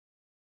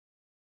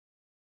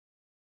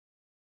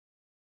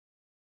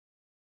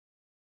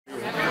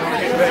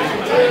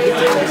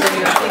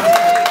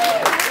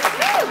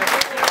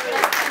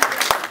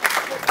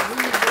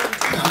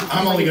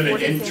only going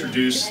to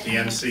introduce the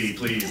MC,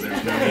 please.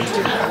 There's no need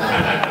to.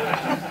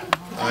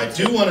 I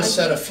do want to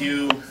set a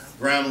few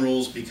ground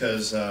rules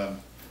because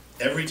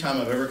every time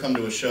I've ever come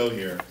to a show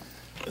here,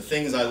 the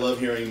things I love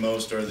hearing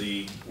most are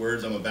the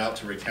words I'm about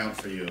to recount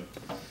for you.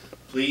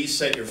 Please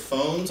set your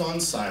phones on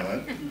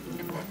silent.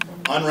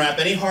 Unwrap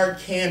any hard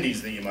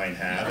candies that you might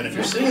have. And if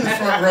you're sitting in the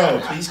front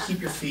row, please keep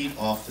your feet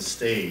off the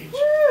stage.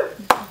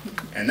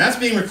 And that's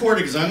being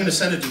recorded because I'm going to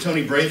send it to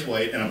Tony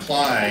Braithwaite and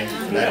apply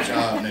for that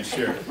job next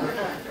year.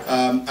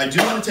 I do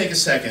want to take a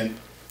second,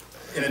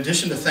 in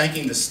addition to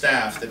thanking the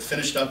staff that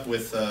finished up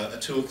with a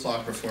 2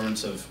 o'clock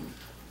performance of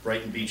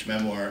Brighton Beach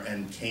Memoir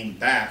and came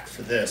back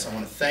for this. I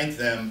want to thank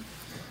them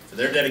for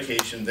their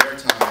dedication, their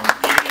time,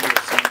 even into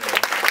a Sunday.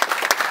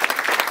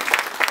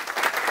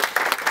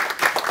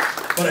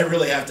 But I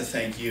really have to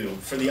thank you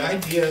for the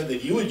idea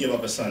that you would give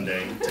up a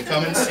Sunday to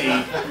come and see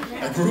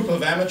a group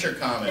of amateur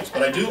comics.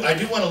 But I do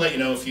want to let you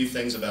know a few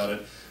things about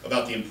it,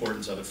 about the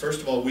importance of it.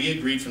 First of all, we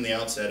agreed from the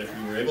outset if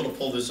we were able to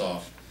pull this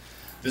off,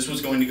 this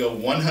was going to go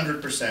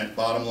 100%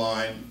 bottom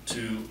line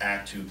to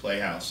Act 2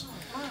 Playhouse.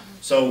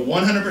 So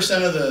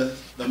 100% of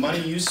the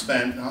money you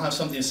spent, and I'll have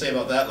something to say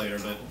about that later,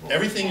 but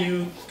everything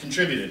you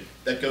contributed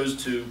that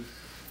goes to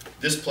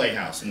this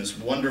Playhouse and this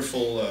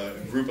wonderful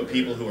group of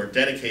people who are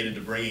dedicated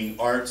to bringing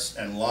arts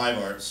and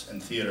live arts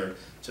and theater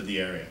to the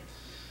area.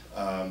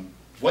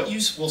 What you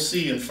will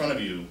see in front of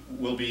you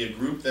will be a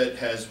group that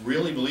has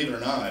really, believe it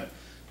or not,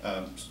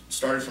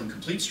 started from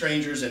complete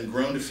strangers and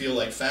grown to feel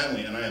like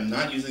family, and I am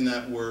not using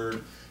that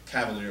word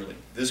cavalierly.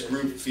 This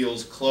group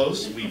feels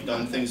close, we've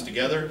done things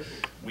together,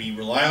 we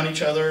rely on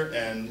each other,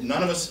 and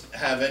none of us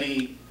have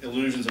any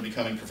illusions of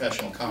becoming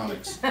professional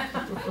comics,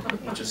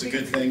 which is a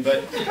good thing,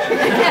 but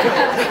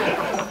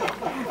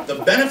the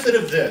benefit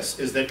of this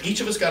is that each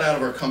of us got out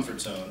of our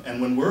comfort zone,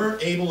 and when we're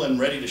able and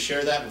ready to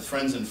share that with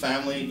friends and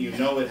family, you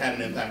know it had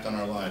an impact on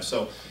our lives.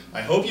 So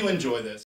I hope you enjoy this.